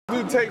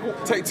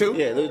take two.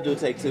 Yeah, let's do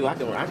take two. I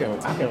can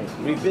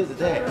revisit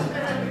that.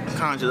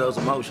 Conjure those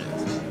emotions.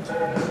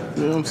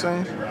 You know what I'm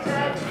saying?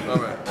 All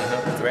right.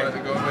 Ready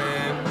to go,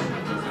 man.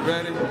 You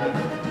ready?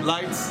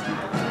 Lights,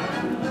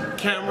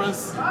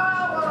 cameras,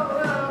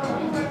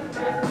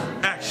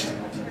 action.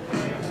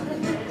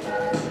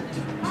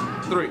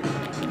 3,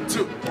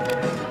 2.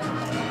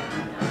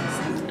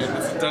 And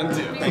it's a done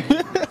deal.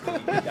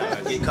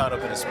 Get caught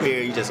up in the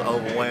spirit, you just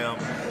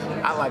overwhelmed.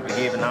 I like to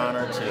give an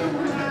honor to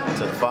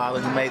the Father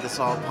who made this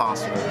all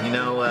possible. You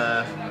know,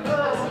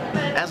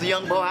 as a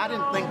young boy, I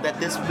didn't think that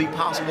this would be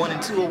possible. Winning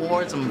 2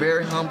 awards, I'm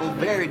very humble,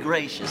 very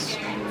gracious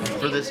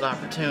for this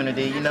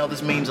opportunity. You know,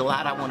 this means a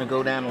lot. I want to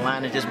go down the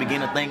line and just begin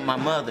to thank my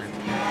mother,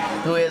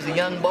 who as a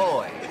young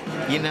boy,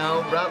 you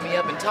know, brought me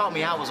up and taught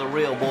me I was a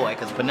real boy,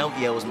 because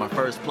Pinocchio was my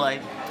first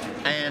play.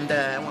 And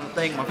I want to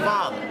thank my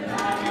father.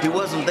 He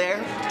wasn't there.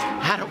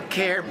 I don't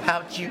care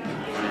about you.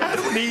 I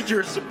don't need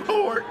your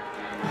support.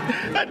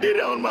 I did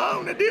it on my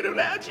own. I did it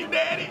without you,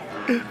 Daddy.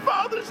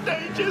 Father's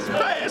Day just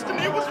passed, and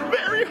it was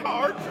very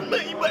hard for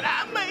me, but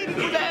I made it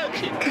without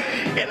you.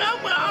 And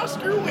I'm an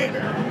Oscar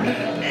winner.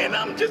 And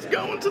I'm just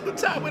going to the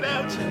top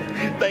without you.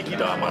 Thank you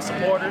to all my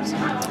supporters.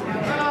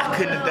 I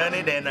couldn't have done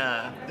it, and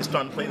just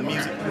trying to play the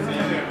music.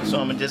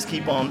 So I'm going to just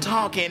keep on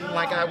talking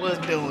like I was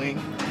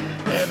doing.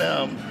 And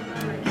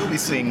you'll be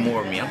seeing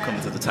more of me. I'm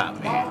coming to the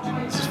top,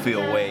 man. This is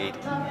Phill Wade.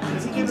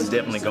 It's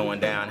definitely going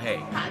down. Hey,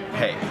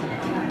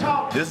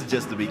 this is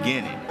just the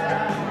beginning.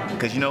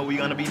 Because you know what we're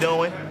going to be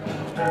doing?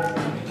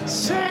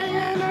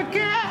 Singing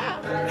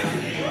again.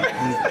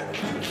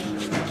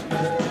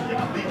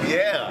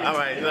 Yeah, all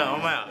right, no,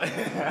 I'm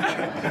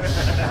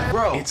out.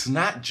 Bro, it's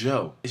not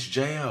Joe. It's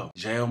J.O.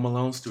 J.O.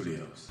 Malone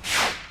Studios.